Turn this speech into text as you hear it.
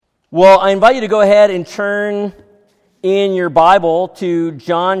Well, I invite you to go ahead and turn in your Bible to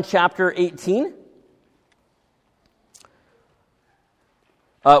John chapter 18.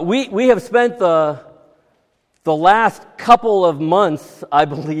 We have spent the last couple of months, I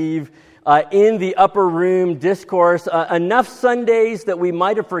believe, in the upper room discourse, enough Sundays that we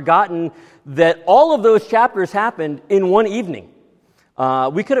might have forgotten that all of those chapters happened in one evening.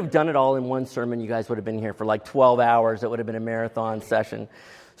 We could have done it all in one sermon. You guys would have been here for like 12 hours. It would have been a marathon session.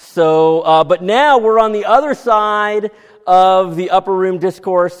 So, but now we're on the other side of the upper room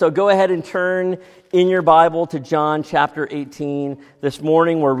discourse. So go ahead and turn in your Bible to John chapter 18. This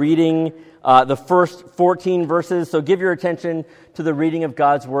morning we're reading the first 14 verses. So give your attention to the reading of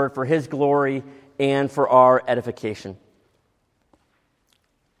God's Word for His glory and for our edification.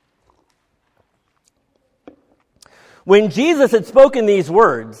 When Jesus had spoken these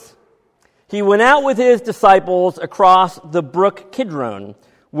words, He went out with His disciples across the brook Kidron,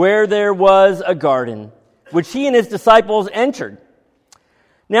 where there was a garden, which He and His disciples entered.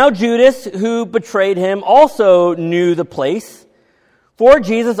 Now Judas, who betrayed Him, also knew the place, for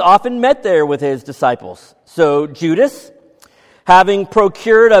Jesus often met there with His disciples. So Judas, having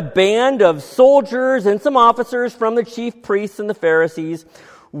procured a band of soldiers and some officers from the chief priests and the Pharisees,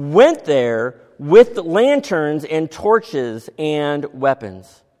 went there with lanterns and torches and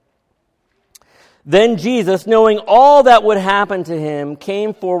weapons. Then Jesus, knowing all that would happen to Him,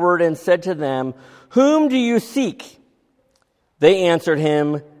 came forward and said to them, "Whom do you seek?" They answered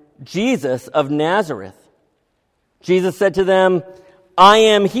Him, "Jesus of Nazareth." Jesus said to them, "I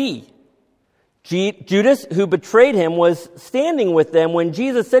am He." Judas, who betrayed Him, was standing with them. When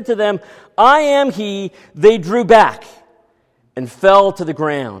Jesus said to them, "I am He," they drew back and fell to the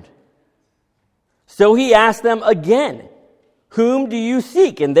ground. So He asked them again, "Whom do you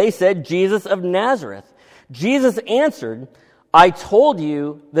seek?" And they said, "Jesus of Nazareth." Jesus answered, "I told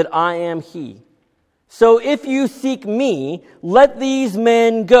you that I am He. So if you seek Me, let these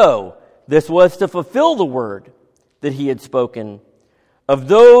men go." This was to fulfill the word that He had spoken. "Of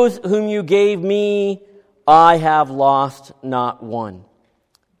those whom you gave Me, I have lost not one."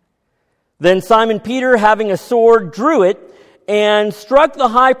 Then Simon Peter, having a sword, drew it and struck the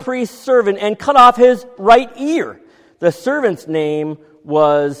high priest's servant and cut off his right ear. The servant's name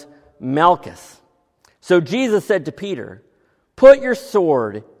was Malchus. So Jesus said to Peter, "Put your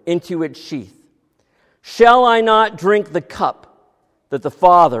sword into its sheath. Shall I not drink the cup that the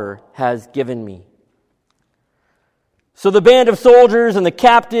Father has given Me?" So the band of soldiers and the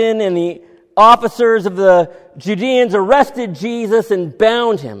captain and the officers of the Judeans arrested Jesus and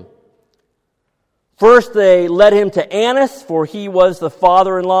bound Him. First they led Him to Annas, for he was the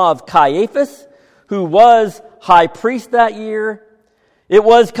father-in-law of Caiaphas, who was high priest that year. It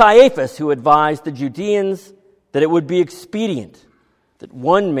was Caiaphas who advised the Judeans that it would be expedient that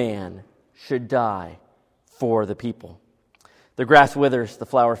one man should die for the people. The grass withers, the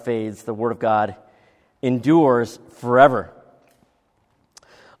flower fades, the word of God endures forever.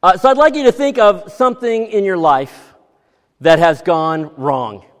 So I'd like you to think of something in your life that has gone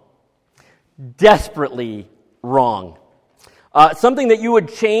wrong. Desperately wrong. Something that you would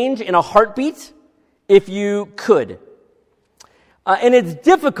change in a heartbeat if you could. And it's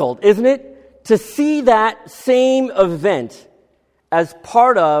difficult, isn't it, to see that same event as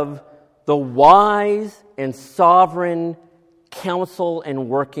part of the wise and sovereign counsel and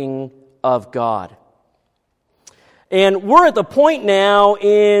working of God. And we're at the point now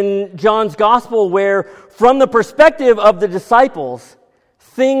in John's gospel where, from the perspective of the disciples,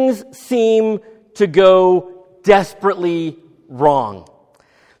 things seem to go desperately wrong.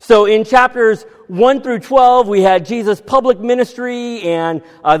 So in chapters 1 through 12, we had Jesus' public ministry and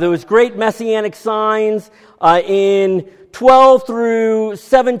those great messianic signs. In 12 through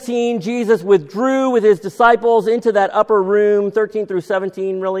 17, Jesus withdrew with His disciples into that upper room, 13 through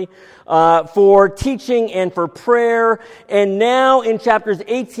 17 really, for teaching and for prayer. And now in chapters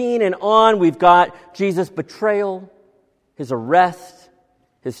 18 and on, we've got Jesus' betrayal, His arrest,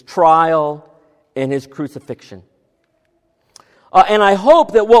 His trial, and His crucifixion. And I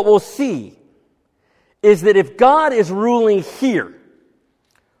hope that what we'll see is that if God is ruling here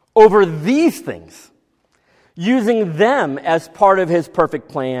over these things, using them as part of His perfect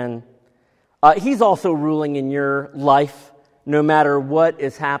plan, He's also ruling in your life no matter what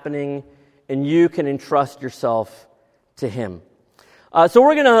is happening, and you can entrust yourself to Him. So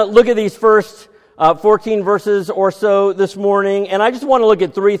we're going to look at these first 14 verses or so this morning, and I just want to look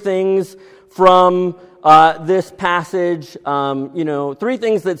at three things from this passage, three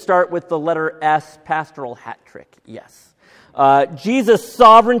things that start with the letter S, pastoral hat trick, yes. Jesus'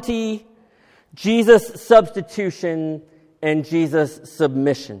 sovereignty, Jesus' substitution, and Jesus'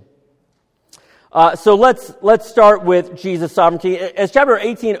 submission. So let's start with Jesus' sovereignty. As chapter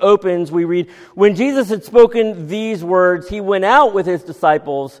 18 opens, we read, "When Jesus had spoken these words, he went out with his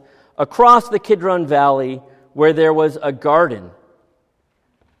disciples across the Kidron Valley, where there was a garden,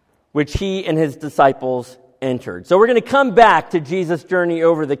 which he and his disciples entered." So we're going to come back to Jesus' journey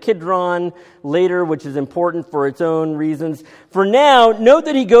over the Kidron later, which is important for its own reasons. For now, note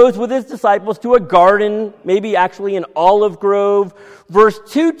that he goes with his disciples to a garden, maybe actually an olive grove. Verse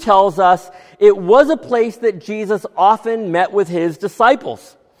 2 tells us it was a place that Jesus often met with his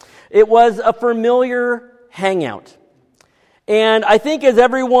disciples. It was a familiar hangout. And I think, as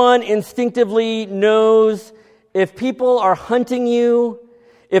everyone instinctively knows, if people are hunting you,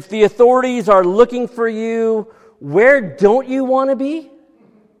 if the authorities are looking for you, where don't you want to be?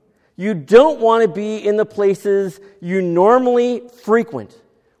 You don't want to be in the places you normally frequent,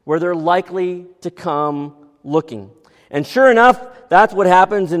 where they're likely to come looking. And sure enough, that's what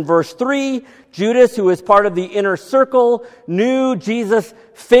happens in verse 3. Judas, who is part of the inner circle, knew Jesus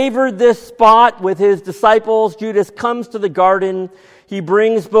favored this spot with his disciples. Judas comes to the garden. He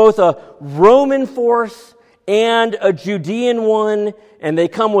brings both a Roman force and a Judean one, and they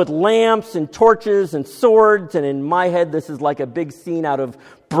come with lamps and torches and swords, and in my head this is like a big scene out of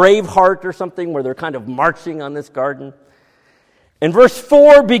Braveheart or something where they're kind of marching on this garden. And verse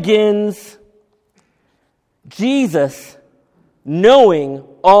 4 begins, Jesus knowing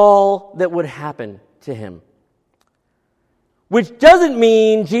all that would happen to him. Which doesn't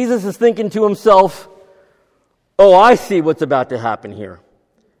mean Jesus is thinking to himself, oh, I see what's about to happen here.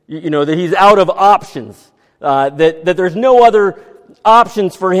 You know, that he's out of options. That there's no other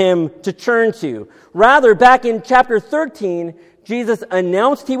options for him to turn to. Rather, back in chapter 13, Jesus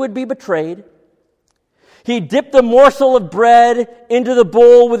announced he would be betrayed. He dipped a morsel of bread into the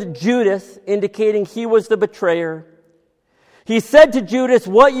bowl with Judas, indicating he was the betrayer. He said to Judas,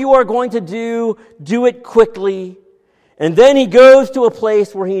 what you are going to do it quickly. And then he goes to a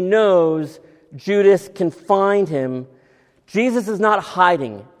place where he knows Judas can find him. Jesus is not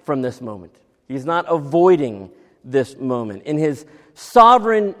hiding from this moment. He's not avoiding this moment. In his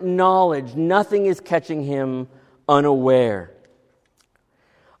sovereign knowledge, nothing is catching him unaware.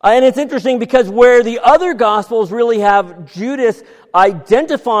 And it's interesting because where the other Gospels really have Judas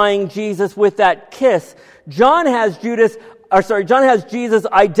identifying Jesus with that kiss, John has Jesus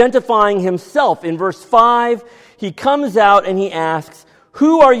identifying himself. In verse 5, he comes out and he asks,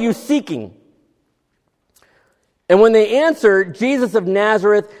 "Who are you seeking?" And when they answer, Jesus of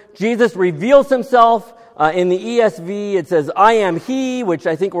Nazareth, Jesus reveals himself. In the ESV, it says, "I am he," which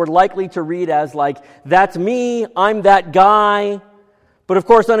I think we're likely to read as like, "That's me, I'm that guy." But of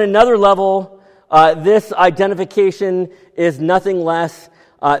course, on another level, this identification is nothing less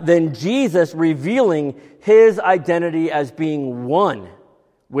than Jesus revealing his identity as being one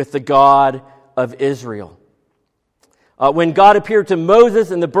with the God of Israel. When God appeared to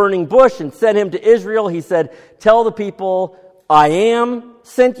Moses in the burning bush and sent him to Israel, he said, "Tell the people, I am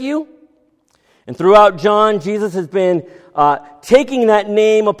sent you." And throughout John, Jesus has been taking that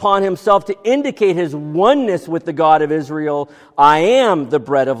name upon himself to indicate his oneness with the God of Israel. I am the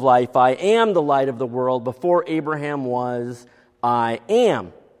bread of life. I am the light of the world. Before Abraham was, I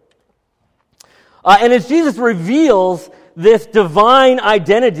am. And as Jesus reveals this divine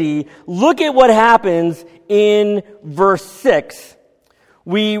identity, look at what happens in verse 6.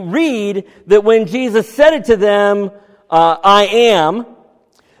 We read that when Jesus said it to them, I am,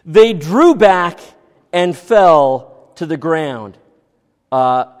 they drew back and fell to the ground.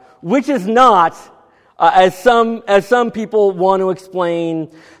 Which is not, as some people want to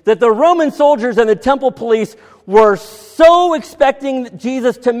explain, that the Roman soldiers and the temple police were so expecting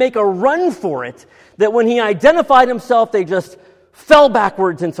Jesus to make a run for it that when he identified himself, they just fell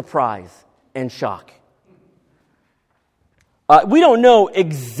backwards in surprise and shock. We don't know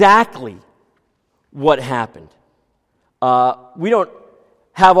exactly what happened. We don't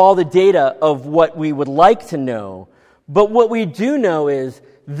have all the data of what we would like to know, but what we do know is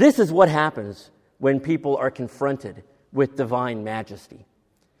this is what happens when people are confronted with divine majesty.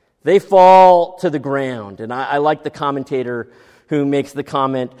 They fall to the ground, and I like the commentator who makes the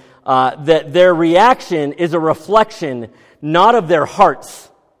comment that their reaction is a reflection not of their hearts,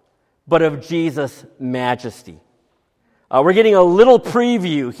 but of Jesus' majesty. We're getting a little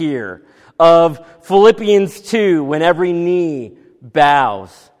preview here of Philippians 2, when every knee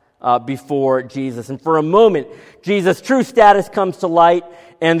bows before Jesus. And for a moment, Jesus' true status comes to light,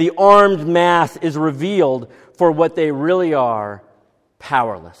 and the armed mass is revealed for what they really are,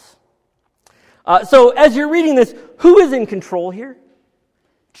 powerless. So as you're reading this, who is in control here?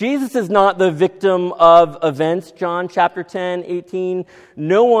 Jesus is not the victim of events. John chapter 10, 18.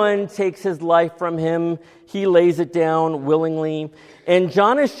 No one takes his life from him. He lays it down willingly. And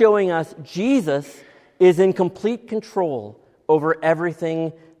John is showing us Jesus is in complete control over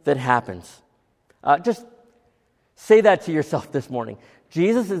everything that happens. Just say that to yourself this morning.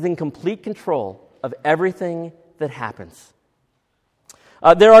 Jesus is in complete control of everything that happens.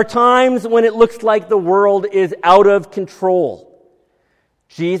 There are times when it looks like the world is out of control.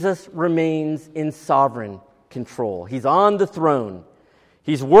 Jesus remains in sovereign control. He's on the throne.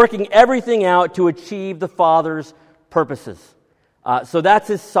 He's working everything out to achieve the Father's purposes. So that's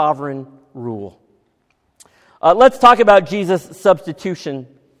his sovereign rule. Let's talk about Jesus' substitution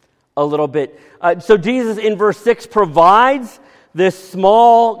a little bit. So Jesus in verse 6 provides this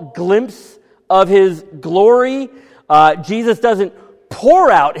small glimpse of his glory. Jesus doesn't pour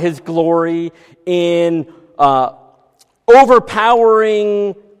out his glory in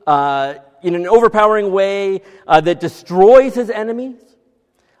overpowering, in an overpowering way that destroys his enemies,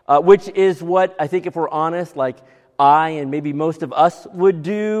 which is what I think, if we're honest, like I and maybe most of us would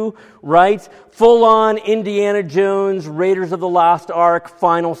do, right? Full-on Indiana Jones, Raiders of the Lost Ark,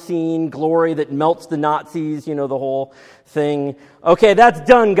 final scene, glory that melts the Nazis, the whole thing. Okay, that's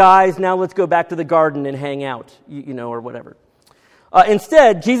done, guys. Now let's go back to the garden and hang out, or whatever.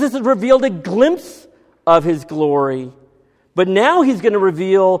 Instead, Jesus has revealed a glimpse of his glory. But now he's going to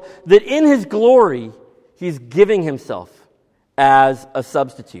reveal that in his glory, he's giving himself as a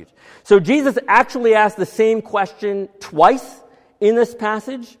substitute. So Jesus actually asked the same question twice in this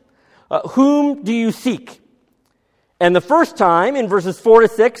passage. Whom do you seek? And the first time, in verses 4 to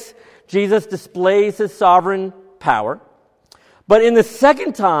 6, Jesus displays his sovereign power. But in the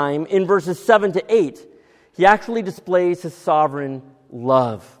second time, in verses 7 to 8, he actually displays his sovereign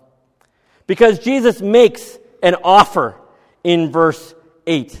love. Because Jesus makes an offer. In verse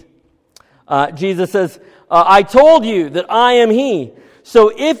 8, Jesus says, I told you that I am he.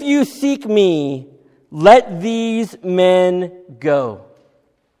 So if you seek me, let these men go.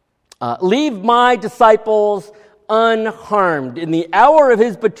 Leave my disciples unharmed. In the hour of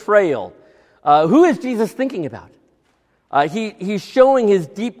his betrayal, who is Jesus thinking about? He's showing his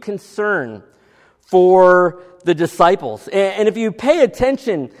deep concern for the disciples. And if you pay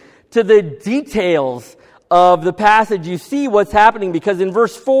attention to the details of the passage, you see what's happening, because in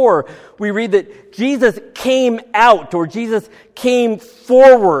verse 4, we read that Jesus came out, or Jesus came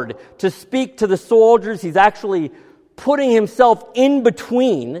forward to speak to the soldiers. He's actually putting himself in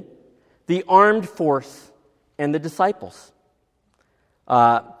between the armed force and the disciples.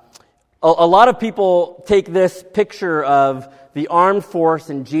 A lot of people take this picture of the armed force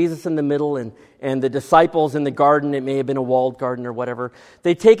and Jesus in the middle and the disciples in the garden. It may have been a walled garden or whatever.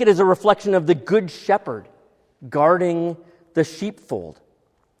 They take it as a reflection of the good shepherd guarding the sheepfold.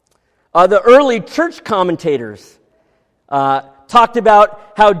 The early church commentators talked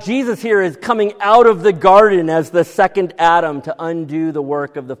about how Jesus here is coming out of the garden as the second Adam to undo the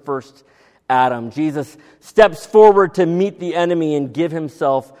work of the first Adam. Jesus steps forward to meet the enemy and give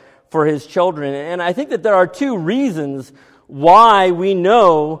himself for his children. And I think that there are two reasons why we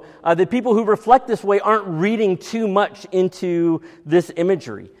know that people who reflect this way aren't reading too much into this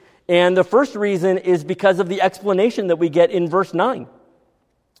imagery. And the first reason is because of the explanation that we get in verse 9.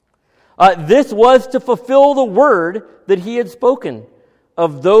 This was to fulfill the word that he had spoken.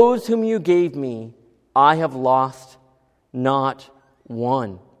 Of those whom you gave me, I have lost not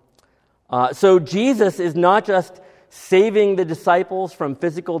one. So Jesus is not just saving the disciples from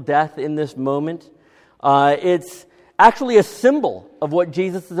physical death in this moment. It's actually a symbol of what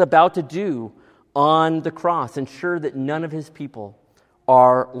Jesus is about to do on the cross, ensure that none of his people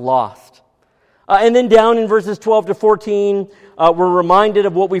are lost. And then down in verses 12 to 14, we're reminded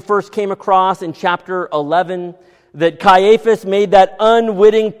of what we first came across in chapter 11, that Caiaphas made that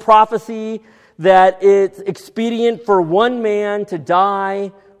unwitting prophecy that it's expedient for one man to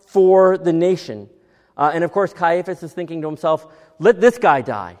die for the nation. And of course, Caiaphas is thinking to himself, let this guy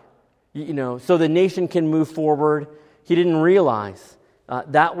die, so the nation can move forward. He didn't realize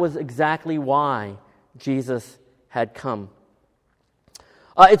that was exactly why Jesus had come.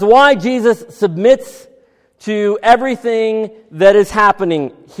 It's why Jesus submits to everything that is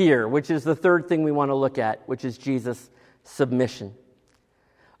happening here, which is the third thing we want to look at, which is Jesus' submission.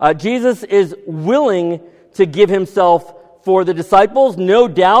 Jesus is willing to give himself for the disciples. No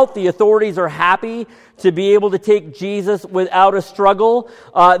doubt the authorities are happy to be able to take Jesus without a struggle.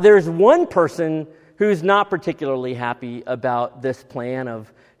 There's one person who's not particularly happy about this plan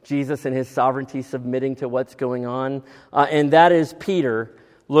of Jesus and his sovereignty submitting to what's going on, and that is Peter.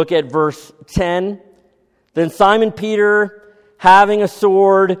 Look at verse 10. Then Simon Peter, having a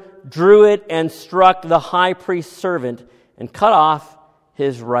sword, drew it and struck the high priest's servant and cut off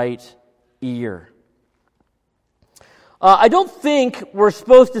his right ear. I don't think we're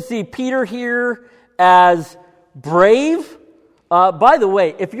supposed to see Peter here as brave. By the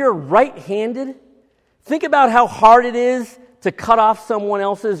way, if you're right-handed, think about how hard it is to cut off someone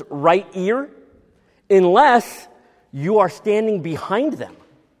else's right ear unless you are standing behind them.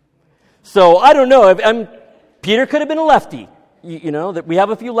 So I don't know. Peter could have been a lefty. That we have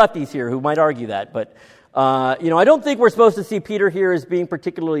a few lefties here who might argue that. But, I don't think we're supposed to see Peter here as being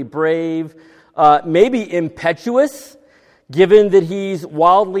particularly brave, maybe impetuous, given that he's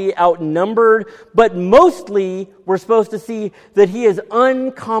wildly outnumbered. But mostly, we're supposed to see that he is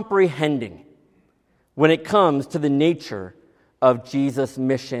uncomprehending when it comes to the nature of Jesus'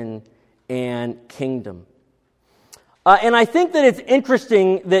 mission and kingdom. And I think that it's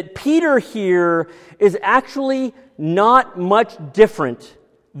interesting that Peter here is actually not much different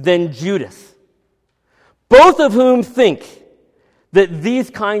than Judas, both of whom think that these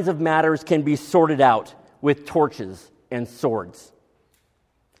kinds of matters can be sorted out with torches and swords.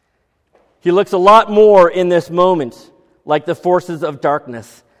 He looks a lot more in this moment like the forces of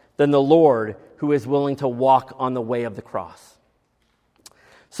darkness than the Lord who is willing to walk on the way of the cross.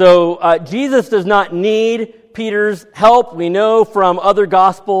 So Jesus does not need Peter's help. We know from other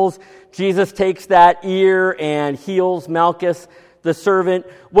Gospels, Jesus takes that ear and heals Malchus, the servant.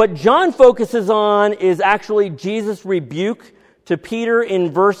 What John focuses on is actually Jesus' rebuke to Peter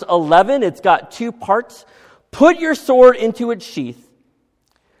in verse 11. It's got two parts. Put your sword into its sheath.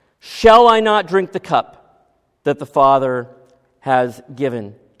 Shall I not drink the cup that the Father has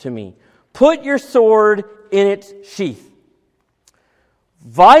given to me? Put your sword in its sheath.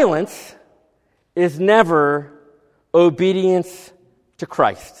 Violence is never obedience to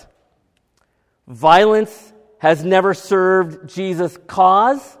Christ. Violence has never served Jesus'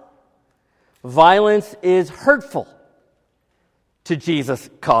 cause. Violence is hurtful to Jesus'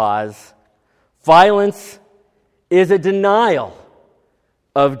 cause. Violence is a denial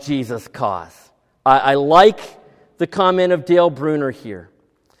of Jesus' cause. I like the comment of Dale Bruner here.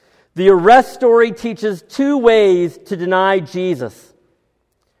 The arrest story teaches two ways to deny Jesus.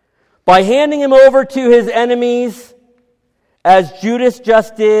 By handing him over to his enemies, as Judas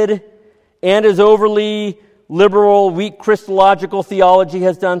just did, and as overly liberal, weak Christological theology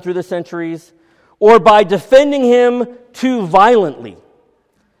has done through the centuries, or by defending him too violently,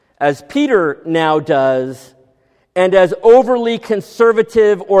 as Peter now does, and as overly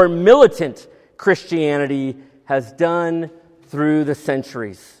conservative or militant Christianity has done through the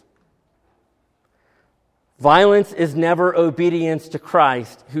centuries. Violence is never obedience to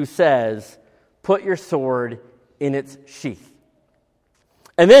Christ, who says, put your sword in its sheath.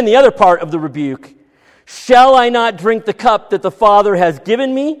 And then the other part of the rebuke, shall I not drink the cup that the Father has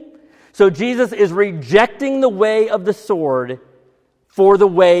given me? So Jesus is rejecting the way of the sword for the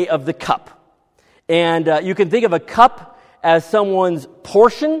way of the cup. And you can think of a cup as someone's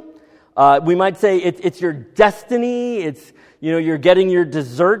portion. We might say it's your destiny. It's, you're getting your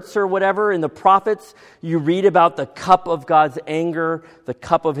desserts or whatever. In the prophets, you read about the cup of God's anger, the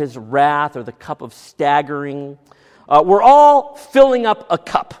cup of his wrath, or the cup of staggering. We're all filling up a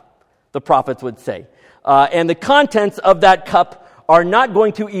cup, the prophets would say. And the contents of that cup are not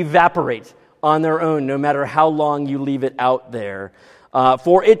going to evaporate on their own, no matter how long you leave it out there.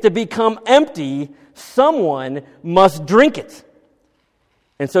 For it to become empty, someone must drink it.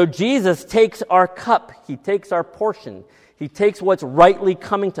 And so Jesus takes our cup, he takes our portion, he takes what's rightly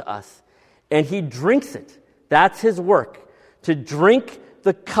coming to us, and he drinks it. That's his work, to drink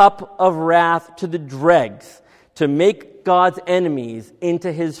the cup of wrath to the dregs, to make God's enemies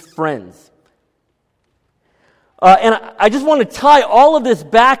into his friends. And I just want to tie all of this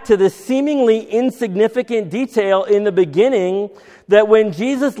back to this seemingly insignificant detail in the beginning, that when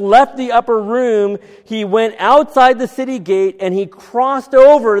Jesus left the upper room, he went outside the city gate and he crossed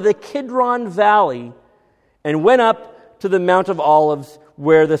over the Kidron Valley and went up to the Mount of Olives,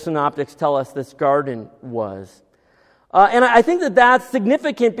 where the synoptics tell us this garden was. And I think that that's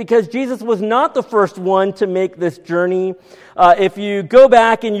significant because Jesus was not the first one to make this journey. If you go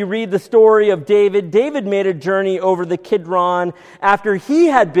back and you read the story of David, David made a journey over the Kidron after he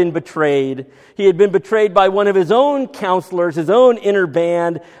had been betrayed. He had been betrayed by one of his own counselors, his own inner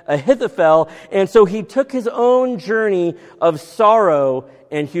band, Ahithophel, and so he took his own journey of sorrow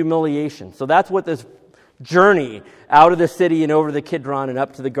and humiliation. So that's what this journey out of the city and over the Kidron and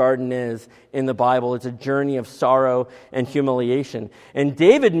up to the garden is in the Bible. It's a journey of sorrow and humiliation. And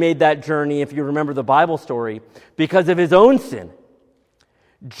David made that journey, if you remember the Bible story, because of his own sin.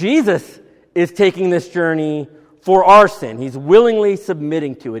 Jesus is taking this journey for our sin. He's willingly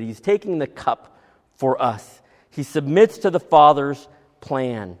submitting to it. He's taking the cup for us. He submits to the Father's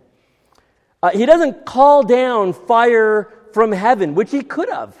plan. He doesn't call down fire from heaven, which he could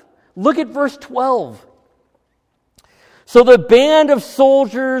have. Look at verse 12. So the band of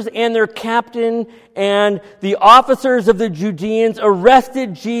soldiers and their captain and the officers of the Judeans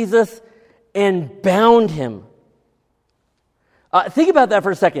arrested Jesus and bound him. Think about that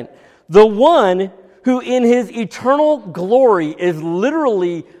for a second. The one who in his eternal glory is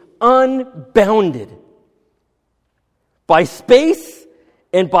literally unbounded by space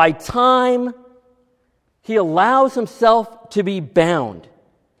and by time, he allows himself to be bound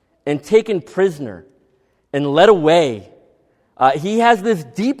and taken prisoner and led away. He has this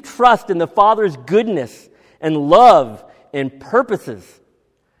deep trust in the Father's goodness and love and purposes.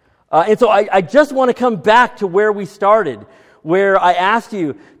 And so I just want to come back to where we started, where I asked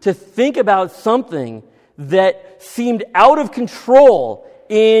you to think about something that seemed out of control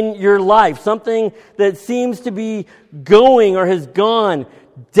in your life, something that seems to be going or has gone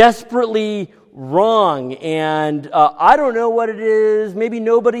desperately wrong, and I don't know what it is. Maybe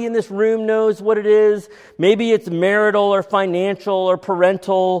nobody in this room knows what it is. Maybe it's marital or financial or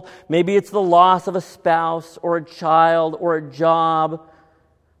parental. Maybe it's the loss of a spouse or a child or a job.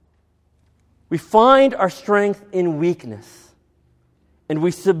 We find our strength in weakness, and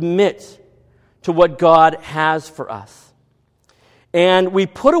we submit to what God has for us. And we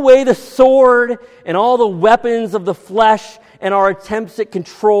put away the sword and all the weapons of the flesh and our attempts at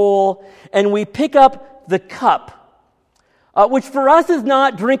control, and we pick up the cup, which for us is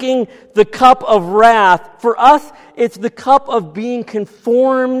not drinking the cup of wrath. For us, it's the cup of being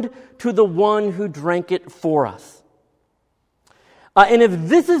conformed to the one who drank it for us. And if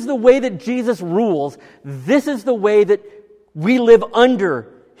this is the way that Jesus rules, this is the way that we live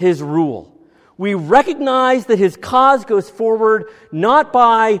under his rule. We recognize that his cause goes forward not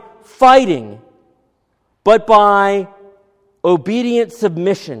by fighting, but by obedient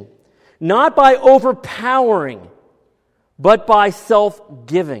submission, not by overpowering, but by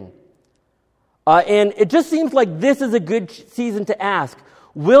self-giving. And it just seems like this is a good season to ask,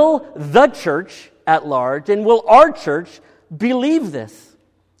 will the church at large and will our church believe this?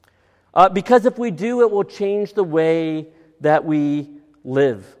 Because if we do, it will change the way that we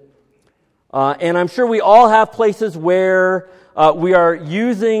live. And I'm sure we all have places where we are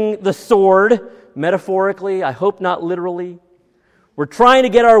using the sword, metaphorically, I hope not literally. We're trying to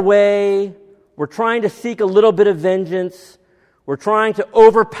get our way. We're trying to seek a little bit of vengeance. We're trying to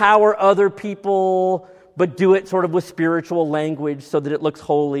overpower other people, but do it sort of with spiritual language so that it looks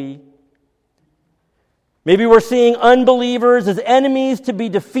holy. Maybe we're seeing unbelievers as enemies to be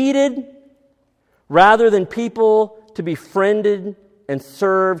defeated rather than people to be friended and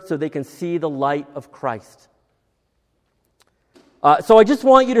served so they can see the light of Christ. So I just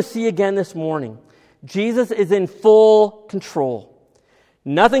want you to see again this morning, Jesus is in full control.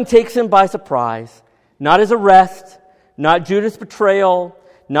 Nothing takes him by surprise. Not his arrest, not Judas' betrayal,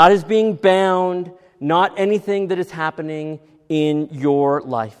 not his being bound, not anything that is happening in your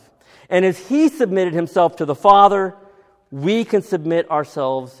life. And as he submitted himself to the Father, we can submit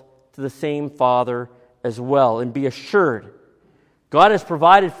ourselves to the same Father as well and be assured God has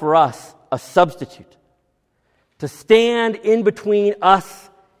provided for us a substitute to stand in between us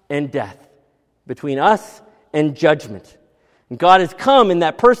and death, between us and judgment. And God has come in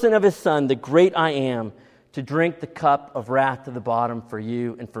that person of his Son, the great I Am, to drink the cup of wrath to the bottom for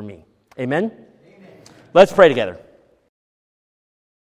you and for me. Amen? Amen. Let's pray together.